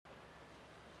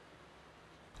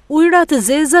Ujëra të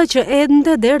zeza që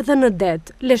ende derdhen në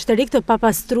det, leshterik të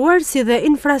papastruar si dhe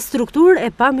infrastrukturë e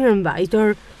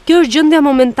pamirëmbajtur. Kjo është gjendja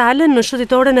momentale në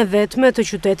shëtitoren e vetme të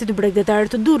qytetit bregdetar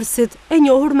të Durrësit, e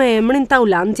njohur me emrin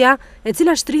Taulantia, e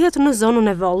cila shtrihet në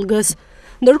zonën e Volgës.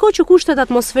 Ndërkohë që kushtet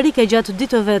atmosferike gjatë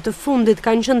ditëve të fundit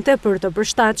kanë qenë tepër të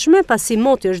përshtatshme, pasi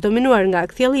moti është dominuar nga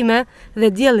kthjellime dhe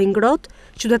dielli ngrohtë,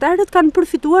 qytetarët kanë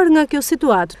përfituar nga kjo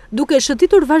situatë, duke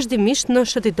shëtitur vazhdimisht në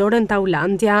shëtitoren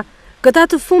Taulantia. Këta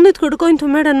të fundit kërkojnë të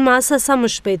merren masa sa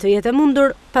më shpejt të jetë e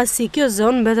mundur, pasi kjo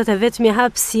zonë mbetet e vetmja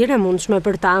hapësirë e mundshme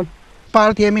për ta.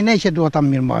 Parti jemi ne që duhet ta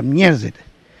mirëmbajmë njerëzit,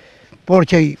 por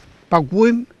që i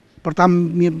paguajmë për ta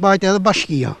mirëmbajtur edhe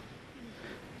bashkia.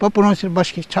 Po punojnë si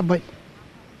bashki, ç'a bëjnë?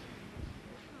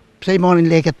 Pse i marrin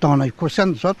lekët tona? Kurse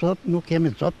në zot nuk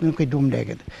kemi zot, nuk i duam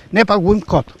lekët. Ne paguajmë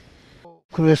kot.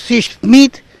 Kryesisht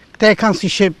fëmijët, këta e kanë si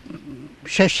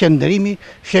shesh qëndrimi,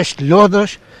 shesh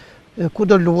lodhësh, ku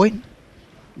do luajnë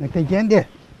në këtë gjendje.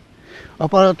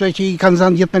 Apo ato që i kanë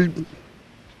zënë gjithë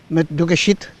me duke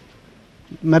shit,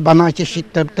 me banaqe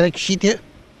shit, trek shitje,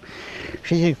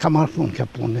 që ka marrë fund kjo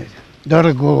punë. Do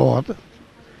rregullohet.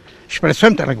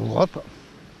 Shpresojmë të rregullohet.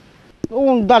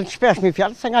 Unë dalë shpesh me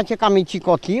fjalë, se nga që kam i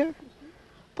qiko tjirë,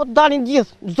 po të dalin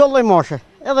gjithë, çdo lloj moshe,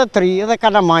 edhe tri, edhe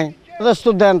kalamaj, edhe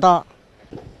studenta,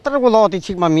 të rregullohet i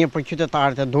qik ma mirë për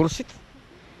qytetarët e Durrësit,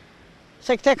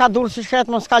 se këte ka Durrësi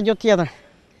shkret, mos ka gjë tjetër.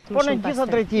 Por në gjitha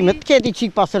drejtimet, të keti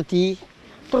qik pasërti,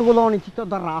 të rregulloni qito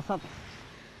darrasat,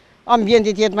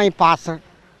 ambientit jetë më i pastër,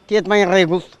 të jetë më i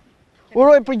rregullt.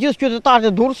 Uroj për gjithë qytetarët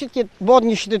e Durrësit, të bëhet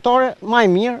një shëtitore më e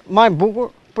mirë, më e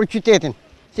bukur për qytetin,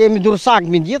 se jemi durrësak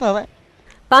mbi gjithë edhe.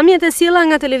 Pamjet e sjella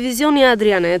nga televizioni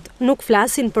AdriaNet nuk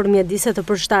flasin për mjedise të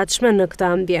përshtatshme në këtë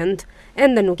ambient.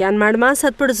 Ende nuk janë marrë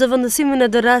masat për zëvendësimin e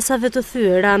darrasave të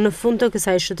thyera në fund të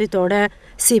kësaj shëtitore,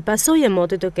 si pasojë e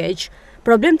motit të keq.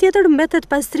 Problem tjetër mbetet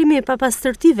pastrimi i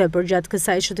papastërtive përgjatë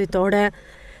kësaj shëtitore.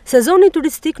 Sezoni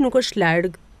turistik nuk është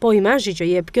larg, po imazhi që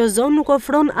jep kjo zonë nuk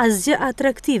ofron asgjë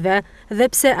atraktive, dhe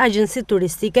pse agjensitë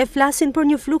turistike flasin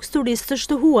për një fluks turistësh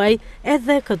të huaj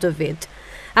edhe këtë vit.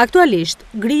 Aktualisht,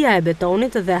 grija e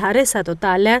betonit dhe haresa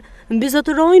totale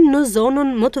mbizotërojnë në zonën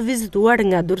më të vizituar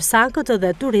nga durrësakët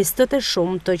dhe turistët e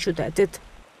shumë të qytetit.